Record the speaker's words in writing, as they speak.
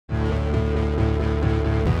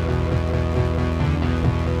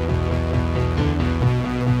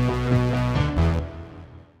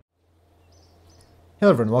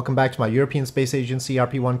Hello everyone, welcome back to my European Space Agency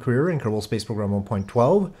RP-1 career in Kerbal Space Program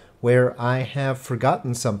 1.12, where I have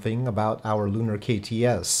forgotten something about our lunar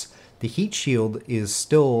KTS. The heat shield is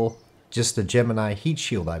still just a Gemini heat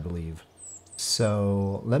shield, I believe.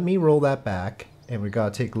 So let me roll that back, and we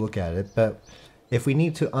gotta take a look at it. But if we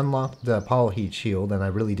need to unlock the Apollo heat shield, and I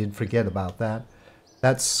really did forget about that,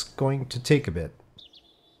 that's going to take a bit,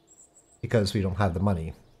 because we don't have the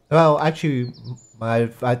money. Well, actually, I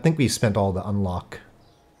think we spent all the unlock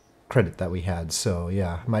credit that we had, so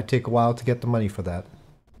yeah, it might take a while to get the money for that.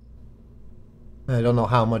 I don't know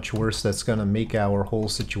how much worse that's gonna make our whole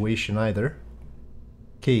situation either.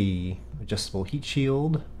 Okay, adjustable heat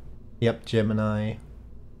shield. Yep, Gemini.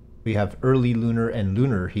 We have early lunar and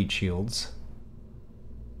lunar heat shields.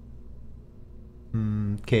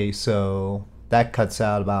 Okay, so that cuts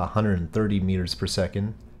out about 130 meters per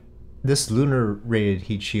second. This lunar rated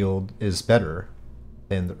heat shield is better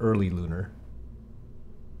than the early lunar.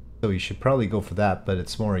 So you should probably go for that, but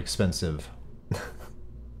it's more expensive.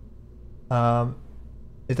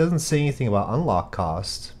 It doesn't say anything about unlock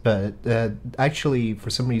cost, but actually,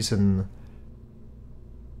 for some reason,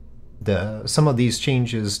 some of these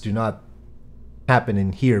changes do not happen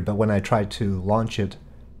in here, but when I try to launch it...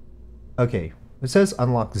 Okay, it says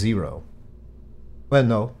unlock 0. Well,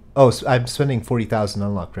 no. Oh, so I'm spending 40,000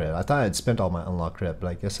 unlock credit. I thought I'd spent all my unlock credit, but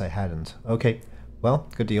I guess I hadn't. Okay, well,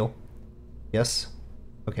 good deal. Yes.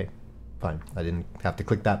 Okay, fine. I didn't have to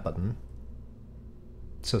click that button.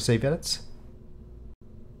 So save edits.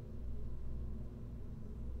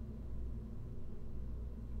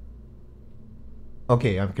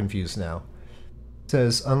 Okay, I'm confused now. It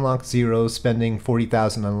says unlock 0, spending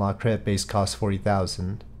 40,000 unlock credit, base cost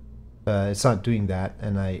 40,000. It's not doing that,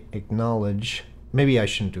 and I acknowledge... Maybe I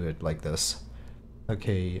shouldn't do it like this.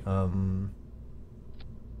 Okay,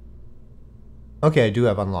 okay, I do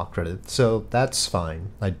have unlock credit, so that's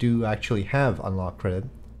fine. I do actually have unlock credit.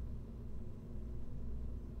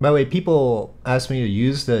 By the way, people ask me to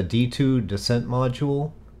use the D2 descent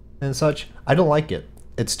module and such. I don't like it.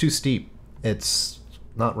 It's too steep. It's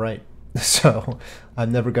not right. So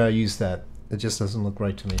I'm never gonna use that. It just doesn't look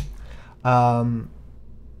right to me.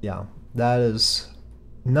 Yeah, that is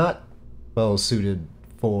not well suited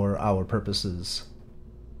for our purposes.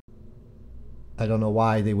 I don't know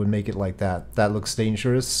why they would make it like that. That looks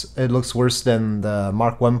dangerous. It looks worse than the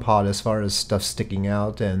Mark 1 pod as far as stuff sticking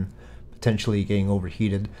out and potentially getting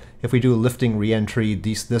overheated. If we do a lifting re-entry,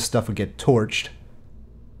 this stuff would get torched.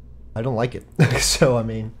 I don't like it. So, I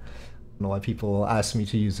mean, I don't know why people ask me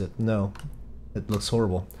to use it. No, it looks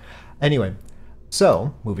horrible. Anyway,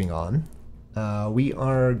 so, moving on. We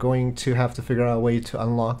are going to have to figure out a way to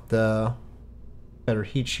unlock the better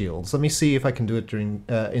heat shields. Let me see if I can do it during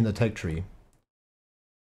in the tech tree.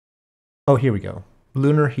 Oh, here we go.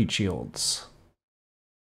 Lunar heat shields.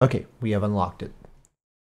 Okay, we have unlocked it.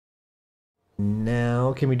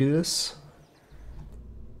 Now, can we do this?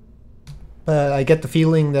 I get the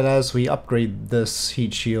feeling that as we upgrade this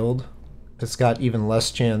heat shield, it's got even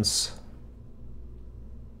less chance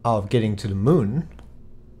of getting to the moon.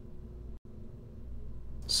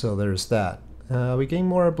 So there's that. We gain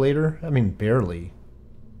more up later? I mean, barely.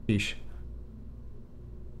 Sheesh.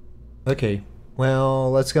 Okay,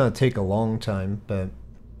 well, that's gonna take a long time, but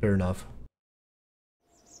fair enough.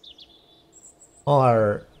 All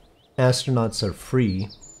our astronauts are free.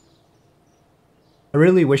 I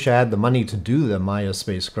really wish I had the money to do the Maya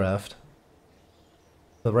spacecraft.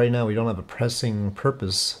 But right now we don't have a pressing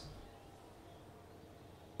purpose.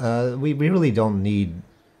 We really don't need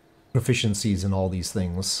proficiencies in all these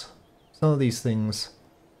things. Some of these things,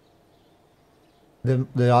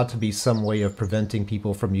 there ought to be some way of preventing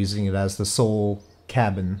people from using it as the sole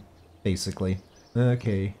cabin, basically.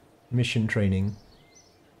 Okay, mission training.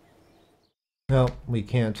 Well, we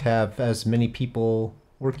can't have as many people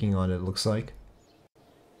working on it, looks like.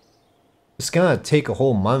 It's gonna take a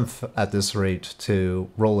whole month at this rate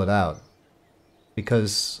to roll it out.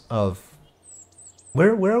 Because of...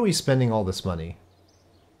 Where are we spending all this money?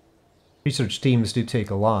 Research teams do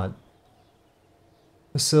take a lot.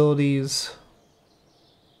 Facilities...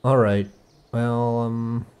 Alright,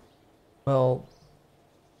 well, well...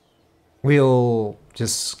 We'll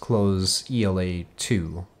just close ELA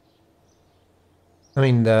 2. I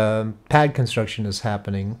mean, the pad construction is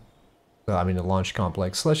happening. I mean, the launch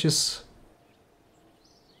complex. Let's just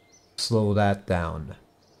slow that down.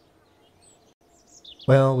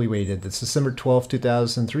 Well, we waited. It's December 12th,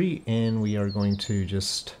 2003, and we are going to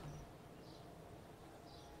just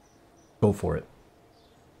go for it.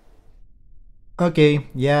 Okay,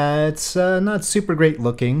 yeah, it's not super great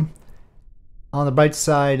looking. On the bright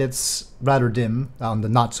side, it's rather dim. On the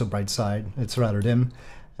not so bright side, it's rather dim.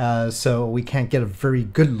 So we can't get a very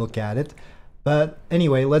good look at it. But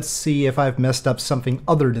anyway, let's see if I've messed up something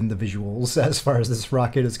other than the visuals as far as this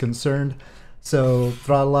rocket is concerned. So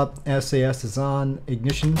throttle up, SAS is on,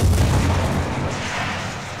 ignition.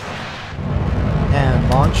 And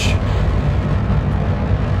launch.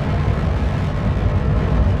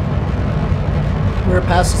 We're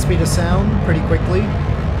past the speed of sound pretty quickly.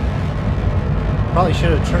 Probably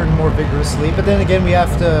should have turned more vigorously, but then again we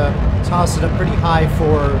have to toss it up pretty high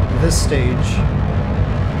for this stage.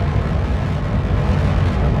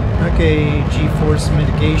 Okay, G-force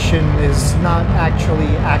mitigation is not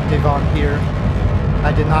actually active on here.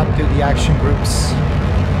 I did not do the action groups.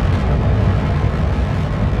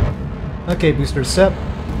 Okay, booster set.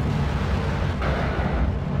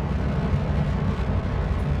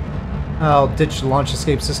 I'll ditch the launch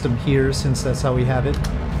escape system here since that's how we have it.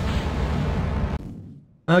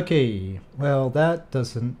 Okay, well that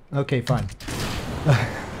doesn't... Okay, fine.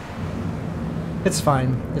 It's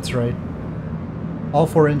fine, it's right. All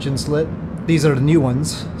 4 engines lit. These are the new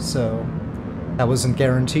ones, so that wasn't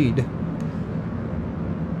guaranteed.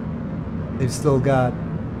 They've still got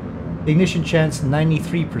ignition chance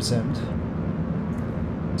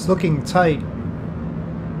 93%. It's looking tight.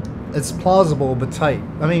 It's plausible but tight.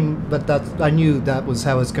 I mean, but I knew that was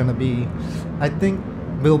how it's gonna be. I think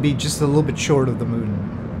we'll be just a little bit short of the moon.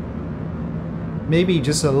 Maybe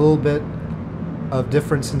just a little bit of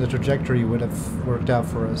difference in the trajectory would have worked out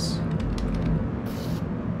for us.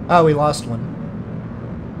 Oh, we lost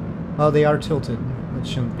one. Oh, they are tilted. That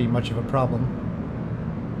shouldn't be much of a problem.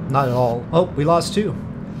 Not at all. Oh, we lost 2.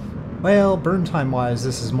 Well, burn time wise,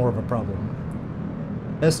 this is more of a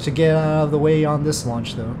problem. Best to get out of the way on this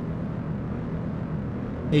launch though.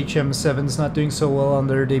 HM7's not doing so well on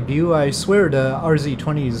their debut. I swear the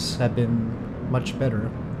RZ-20s have been much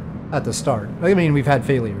better at the start. I mean, we've had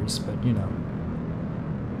failures, but you know.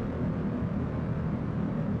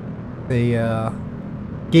 They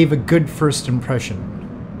gave a good first impression.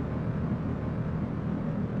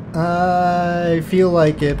 I feel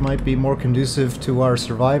like it might be more conducive to our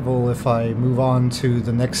survival if I move on to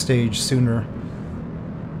the next stage sooner.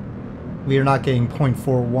 We are not getting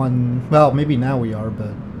 0.41. Well, maybe now we are,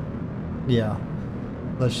 but yeah.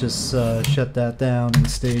 Let's just shut that down and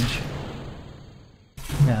stage.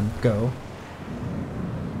 And go.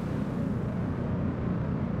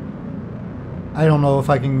 I don't know if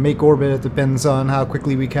I can make orbit. It depends on how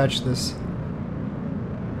quickly we catch this.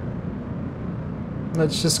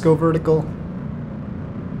 Let's just go vertical.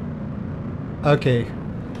 Okay.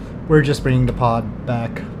 We're just bringing the pod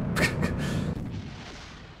back.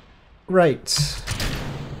 Right.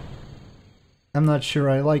 I'm not sure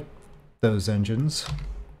I like those engines.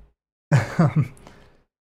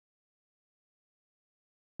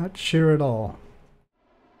 Not sure at all.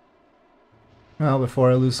 Well,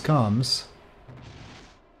 before I lose comms.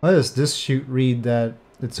 Why does this chute read that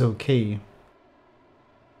it's okay?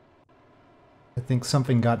 I think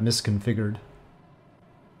something got misconfigured.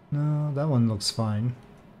 No, that one looks fine.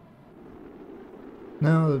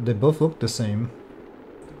 No, they both look the same.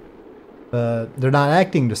 But they're not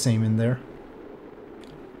acting the same in there.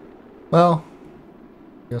 Well,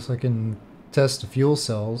 guess I can test the fuel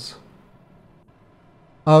cells.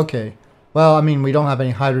 Okay. Well, I mean, we don't have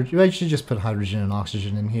any hydrogen. I should just put hydrogen and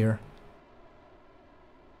oxygen in here.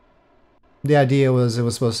 The idea was it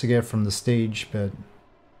was supposed to get from the stage, but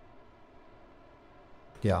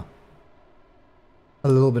yeah. A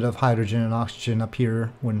little bit of hydrogen and oxygen up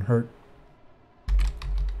here wouldn't hurt.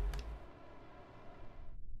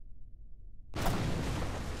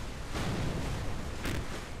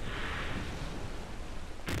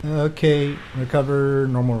 Okay, recover,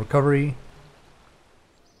 normal recovery.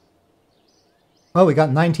 Oh, we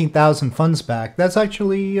got 19,000 funds back. That's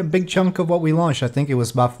actually a big chunk of what we launched. I think it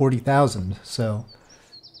was about 40,000, so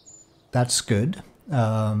that's good.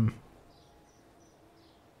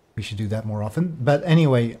 We should do that more often. But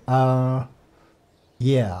anyway,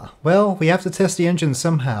 yeah. Well, we have to test the engine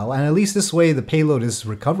somehow, and at least this way the payload is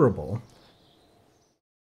recoverable.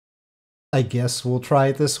 I guess we'll try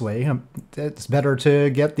it this way. It's better to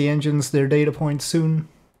get the engines their data points soon.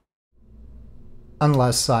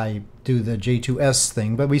 Unless I do the J2S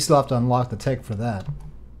thing, but we still have to unlock the tech for that.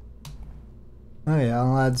 Oh yeah,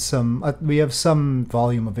 I'll add some... we have some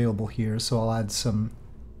volume available here, so I'll add some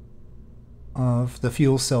of the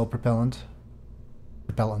fuel cell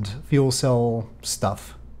fuel cell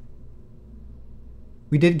stuff.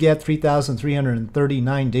 We did get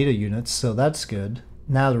 3,339 data units, so that's good.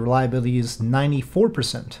 Now the reliability is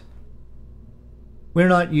 94%. We're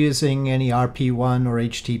not using any RP-1 or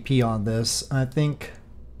HTTP on this. I think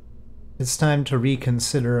it's time to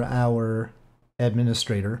reconsider our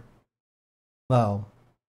administrator. Well,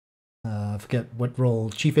 I forget what role.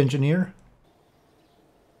 Chief engineer?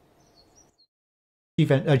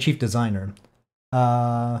 Chief designer.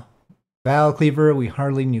 Val Cleaver, we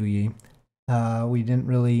hardly knew ye. We didn't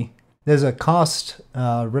really... There's a cost,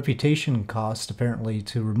 reputation cost, apparently,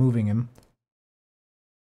 to removing him.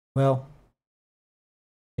 Well,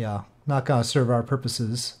 yeah, not gonna serve our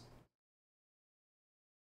purposes.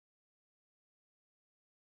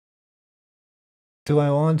 Do I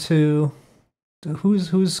want to...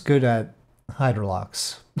 Who's good at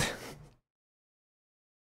hydrolocks?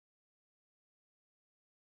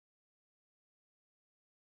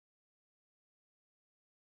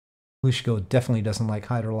 Lushko definitely doesn't like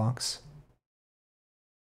hydrolocks.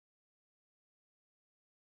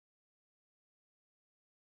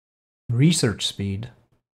 Research speed.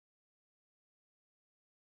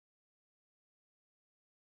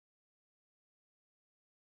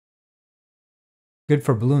 Good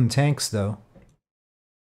for balloon tanks, though.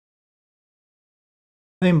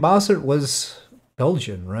 I mean, Bossert was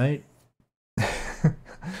Belgian, right?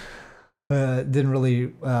 Didn't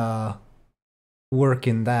really work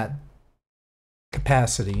in that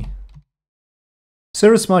capacity.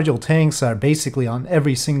 Service module tanks are basically on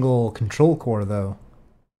every single control core, though.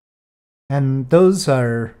 And those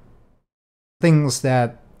are things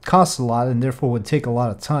that cost a lot and therefore would take a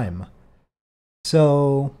lot of time.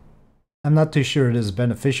 So I'm not too sure it is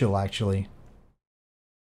beneficial, actually.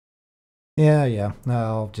 Yeah,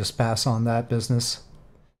 I'll just pass on that business.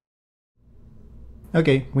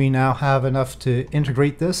 Okay, we now have enough to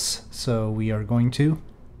integrate this, so we are going to.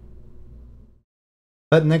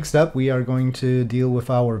 But next up, we are going to deal with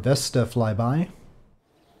our Vesta flyby.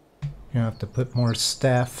 You're gonna have to put more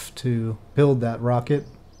staff to build that rocket.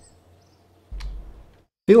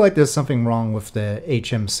 Feel like there's something wrong with the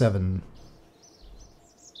HM7.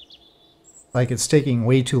 Like it's taking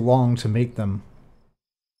way too long to make them.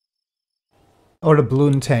 Or the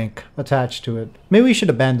balloon tank attached to it. Maybe we should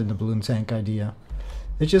abandon the balloon tank idea.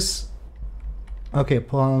 It just... Okay,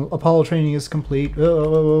 Apollo training is complete.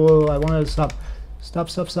 Whoa, I want to stop. Stop.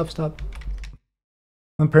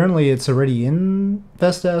 Apparently it's already in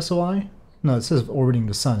Vesta SOI? No, it says orbiting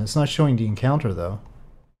the sun. It's not showing the encounter, though.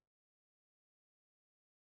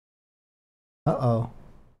 Uh-oh.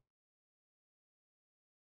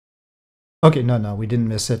 Okay, no, we didn't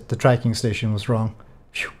miss it. The tracking station was wrong.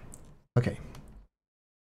 Phew. Okay.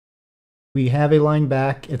 We have a line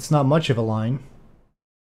back. It's not much of a line.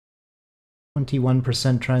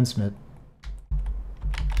 21% transmit.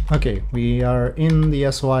 Okay, we are in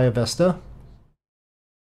the SOI of Vesta.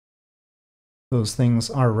 Those things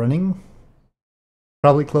are running.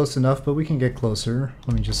 Probably close enough, but we can get closer.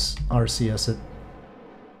 Let me just RCS it.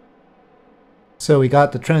 So we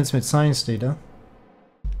got the transmit science data.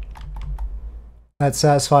 That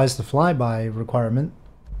satisfies the flyby requirement.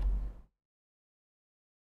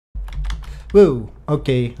 Woo!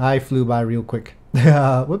 Okay, I flew by real quick.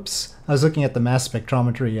 Whoops. I was looking at the mass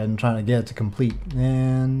spectrometry and trying to get it to complete,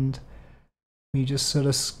 and we just sort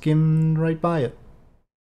of skimmed right by it.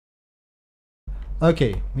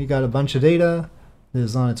 Okay, we got a bunch of data. It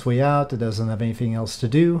is on its way out. It doesn't have anything else to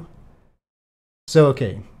do. So,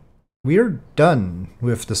 okay. We're done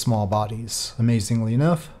with the small bodies, amazingly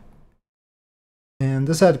enough. And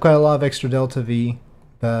this had quite a lot of extra delta V,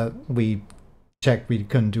 but we checked we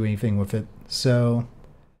couldn't do anything with it. So,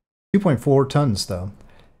 2.4 tons though.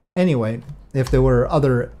 Anyway, if there were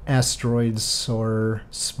other asteroids or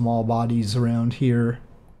small bodies around here,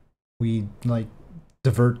 we'd like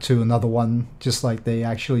divert to another one just like they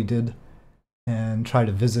actually did and try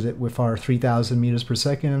to visit it with our 3,000 meters per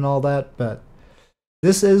second and all that, but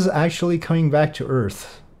this is actually coming back to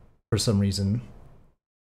Earth for some reason.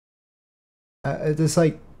 There's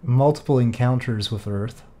like multiple encounters with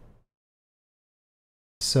Earth.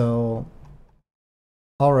 So,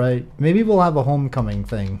 alright, maybe we'll have a homecoming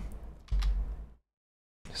thing.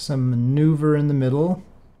 Some maneuver in the middle.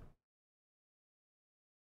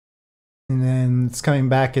 And then it's coming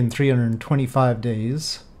back in 325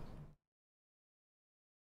 days.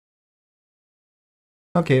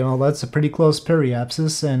 Okay, well that's a pretty close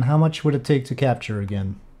periapsis, and how much would it take to capture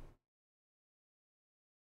again?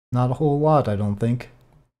 Not a whole lot, I don't think.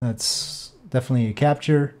 That's definitely a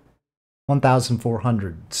capture.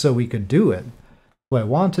 1,400, so we could do it. Do I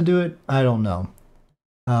want to do it? I don't know.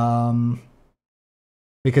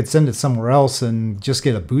 We could send it somewhere else and just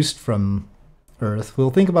get a boost from Earth.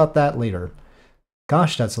 We'll think about that later.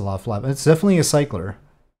 Gosh, that's a lot of fly. It's definitely a cycler.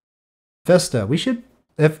 Vesta, we should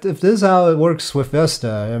if this is how it works with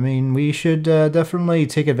Vesta, I mean, we should definitely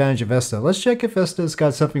take advantage of Vesta. Let's check if Vesta's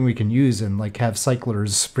got something we can use and like have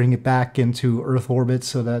cyclers bring it back into Earth orbit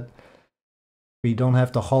so that we don't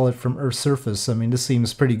have to haul it from Earth's surface. I mean, this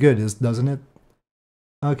seems pretty good, doesn't it?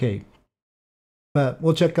 Okay, but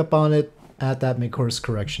we'll check up on it at that mid-course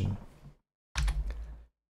correction.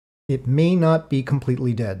 It may not be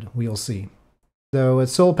completely dead. We'll see. Though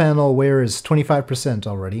its solar panel wear is 25%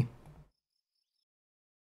 already.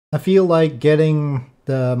 I feel like getting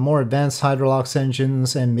the more advanced Hydrolox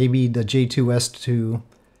engines and maybe the J2S to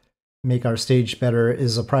make our stage better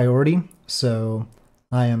is a priority, so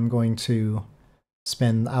I am going to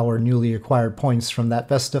spend our newly acquired points from that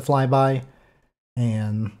Vesta flyby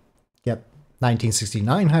and get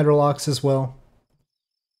 1969 Hydrolox as well.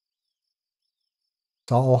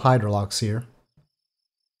 It's all Hydrolox here.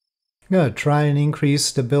 I'm gonna try and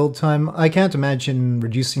increase the build time. I can't imagine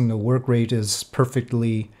reducing the work rate is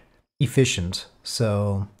perfectly efficient,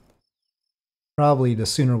 so probably the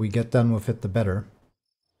sooner we get done with it, the better.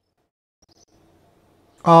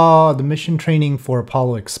 Oh, the mission training for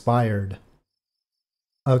Apollo expired.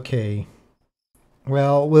 Okay.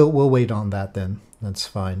 Well, we'll wait on that then. That's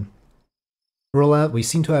fine. Rollout, we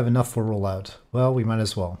seem to have enough for rollout. Well, we might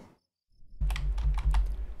as well.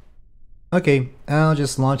 Okay, I'll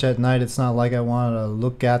just launch at night. It's not like I want to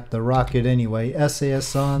look at the rocket anyway.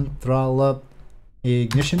 SAS on, throttle up,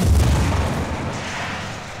 ignition.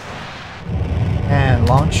 And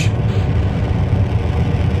launch.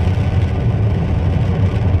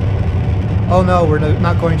 Oh no, we're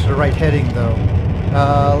not going to the right heading though.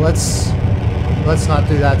 Let's not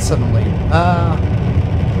do that suddenly.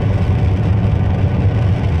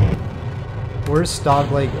 Worst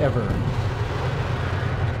dogleg ever.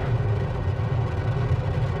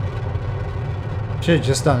 Should have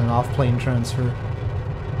just done an off-plane transfer.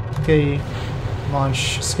 Okay,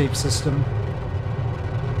 launch escape system.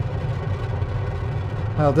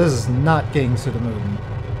 Well, this is not getting to the moon.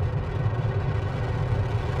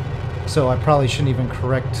 So I probably shouldn't even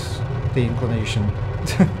correct the inclination.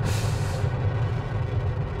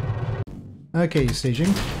 Okay,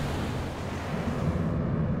 staging.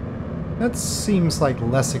 That seems like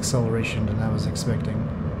less acceleration than I was expecting.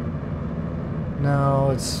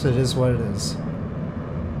 No, it is what it is.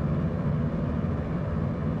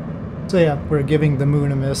 So yeah, we're giving the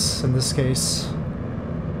moon a miss in this case.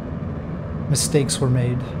 Mistakes were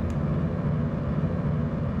made.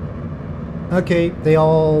 Okay, they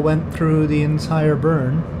all went through the entire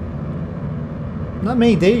burn. Not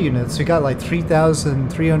many data units. We got like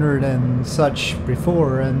 3,300 and such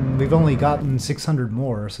before, and we've only gotten 600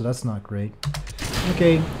 more, so that's not great.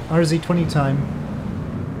 Okay, RZ20 time.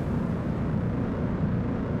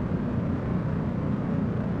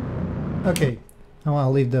 Okay, I want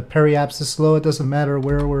to leave the periapsis low. It doesn't matter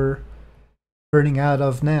where we're burning out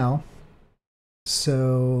of now.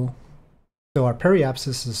 So our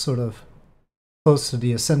periapsis is sort of close to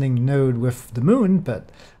the ascending node with the moon, but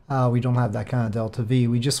we don't have that kind of delta V.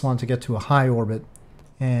 We just want to get to a high orbit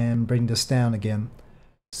and bring this down again.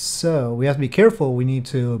 So we have to be careful. We need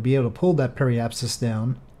to be able to pull that periapsis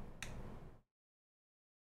down.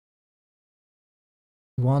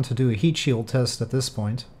 We want to do a heat shield test at this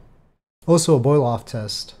point. Also a boil-off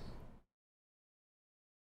test.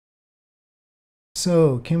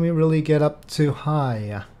 So, can we really get up to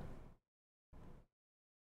high?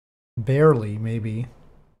 Barely, maybe.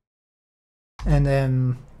 And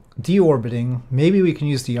then deorbiting, maybe we can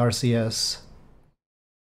use the RCS.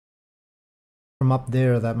 From up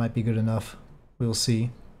there, that might be good enough. We'll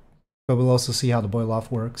see. But we'll also see how the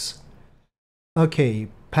boil-off works. Okay,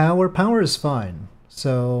 power. Power is fine.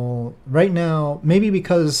 So, right now, maybe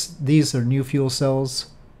because these are new fuel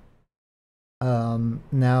cells,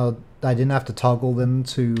 now I didn't have to toggle them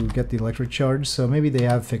to get the electric charge, so maybe they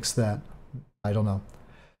have fixed that. I don't know.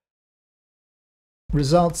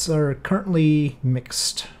 Results are currently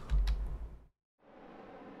mixed.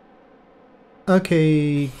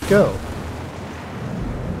 Okay, go.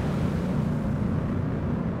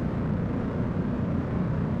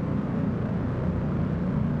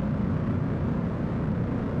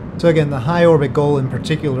 So again, the high orbit goal in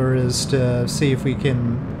particular is to see if we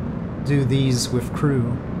can do these with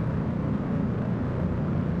crew.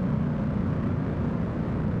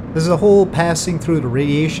 There's a whole passing through the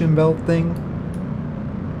radiation belt thing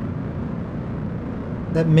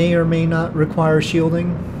that may or may not require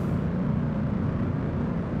shielding.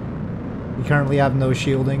 We currently have no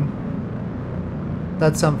shielding.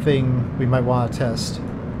 That's something we might want to test.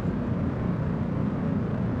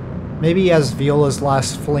 Maybe as Viola's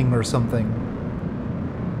last fling or something.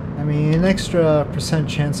 I mean, an extra %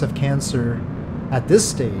 chance of cancer at this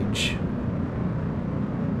stage,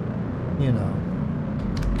 you know.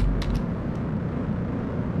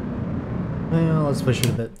 Well, let's push it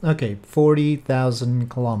a bit. Okay, 40,000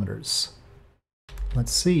 kilometers.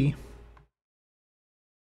 Let's see.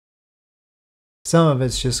 Some of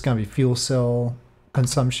it's just going to be fuel cell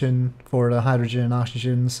consumption for the hydrogen and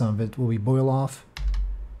oxygen. Some of it will be boil off.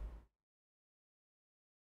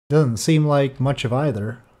 Doesn't seem like much of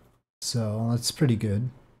either, so that's pretty good.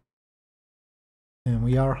 And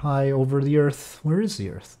we are high over the Earth. Where is the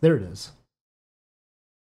Earth? There it is.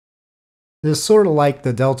 This is sort of like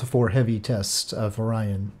the Delta IV Heavy test of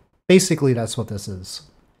Orion. Basically, that's what this is.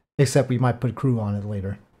 Except we might put crew on it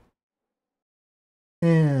later.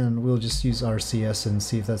 And we'll just use RCS and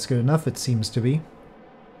see if that's good enough. It seems to be.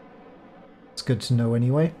 It's good to know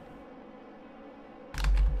anyway.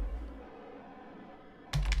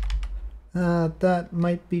 That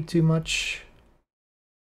might be too much.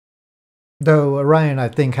 Though Orion, I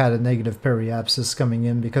think, had a negative periapsis coming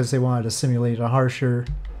in because they wanted to simulate a harsher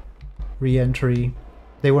re-entry.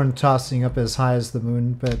 They weren't tossing up as high as the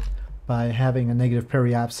moon, but by having a negative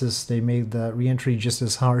periapsis, they made the re-entry just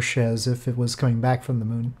as harsh as if it was coming back from the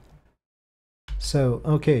moon. So,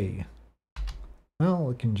 okay. Well,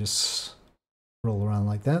 we can just roll around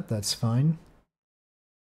like that. That's fine.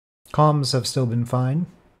 Comms have still been fine.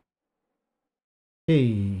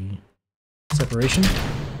 Okay. Separation.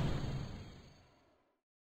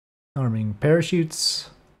 Arming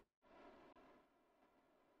parachutes.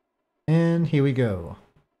 And here we go.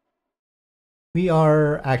 We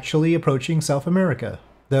are actually approaching South America,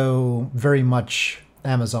 though very much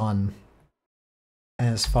Amazon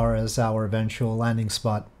as far as our eventual landing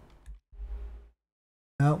spot.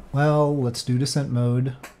 Oh, well, let's do descent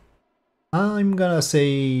mode. I'm gonna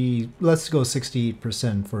say let's go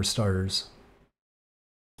 68% for starters.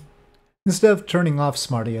 Instead of turning off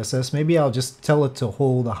Smart ASS, maybe I'll just tell it to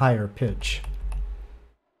hold a higher pitch.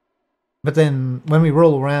 But then when we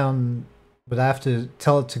roll around, would I have to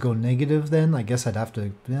tell it to go negative then? I guess I'd have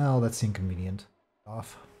to... well, that's inconvenient.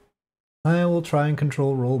 Off. I will try and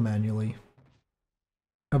control roll manually.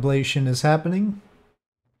 Ablation is happening.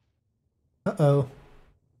 Uh-oh.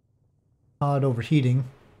 Pod overheating.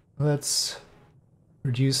 Let's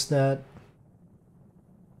reduce that.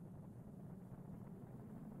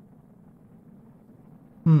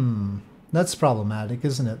 That's problematic,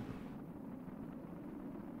 isn't it?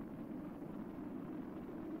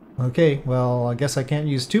 Okay, well, I guess I can't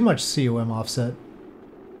use too much COM offset.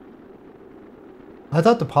 I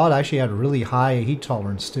thought the pod actually had a really high heat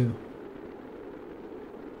tolerance, too.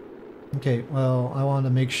 Okay, well, I want to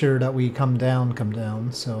make sure that we come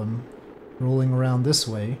down, so I'm rolling around this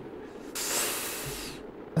way.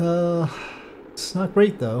 It's not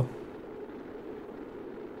great, though.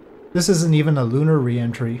 This isn't even a lunar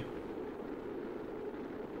re-entry.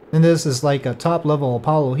 And this is like a top-level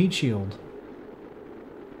Apollo heat shield.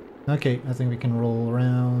 Okay, I think we can roll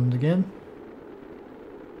around again.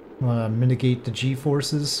 Want to mitigate the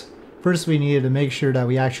G-forces. First we needed to make sure that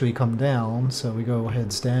we actually come down, so we go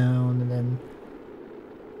heads down and then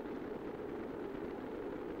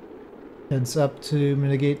heads up to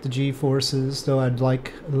mitigate the G-forces, though I'd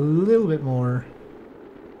like a little bit more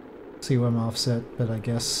COM offset, but I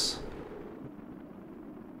guess...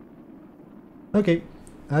 okay,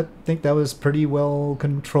 I think that was pretty well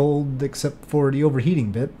controlled except for the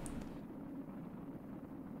overheating bit.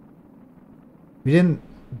 We didn't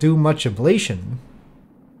do much ablation,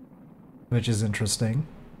 which is interesting.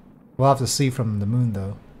 We'll have to see from the moon,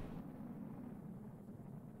 though.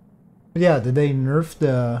 But yeah, did they nerf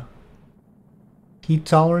the heat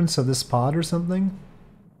tolerance of this pod or something?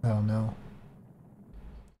 I don't know.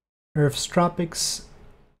 Earth's tropics.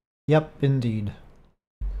 Yep, indeed.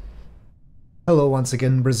 Hello once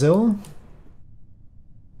again, Brazil.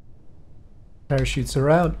 Parachutes are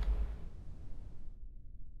out.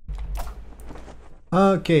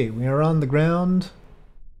 Okay, we are on the ground.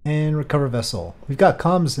 And recover vessel. We've got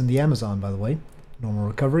comms in the Amazon, by the way. Normal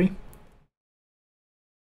recovery.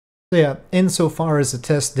 So yeah, insofar as the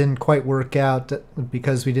test didn't quite work out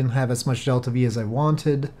because we didn't have as much delta V as I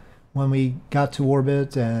wanted when we got to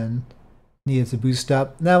orbit and needed to boost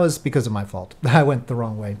up, that was because of my fault. I went the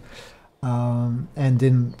wrong way. And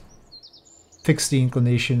didn't fix the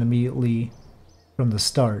inclination immediately from the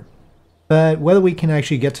start. But whether we can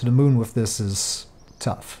actually get to the moon with this is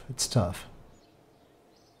tough. It's tough.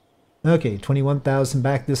 Okay, 21,000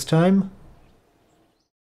 back this time.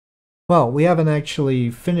 Well, we haven't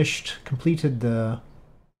actually completed the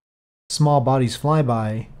small bodies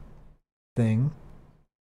flyby thing.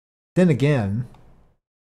 Then again,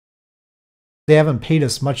 they haven't paid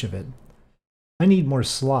us much of it. I need more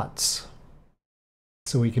slots.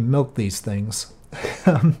 so we can milk these things.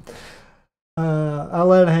 I'll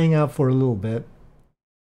let it hang out for a little bit.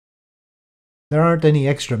 There aren't any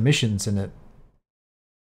extra missions in it.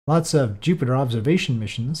 Lots of Jupiter observation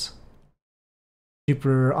missions.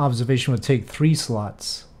 Jupiter observation would take 3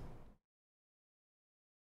 slots.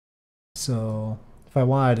 So if I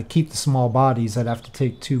wanted to keep the small bodies, I'd have to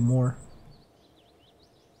take 2 more.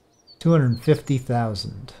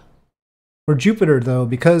 250,000. For Jupiter, though,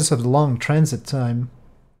 because of the long transit time,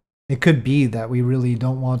 it could be that we really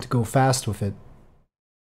don't want to go fast with it.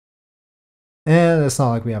 And it's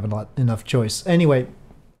not like we have enough choice. Anyway,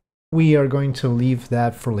 we are going to leave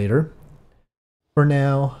that for later. For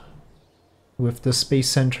now, with the Space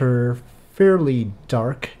Center fairly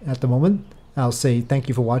dark at the moment, I'll say thank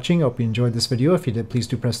you for watching. I hope you enjoyed this video. If you did, please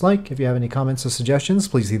do press like. If you have any comments or suggestions,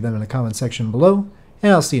 please leave them in the comment section below.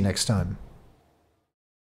 And I'll see you next time.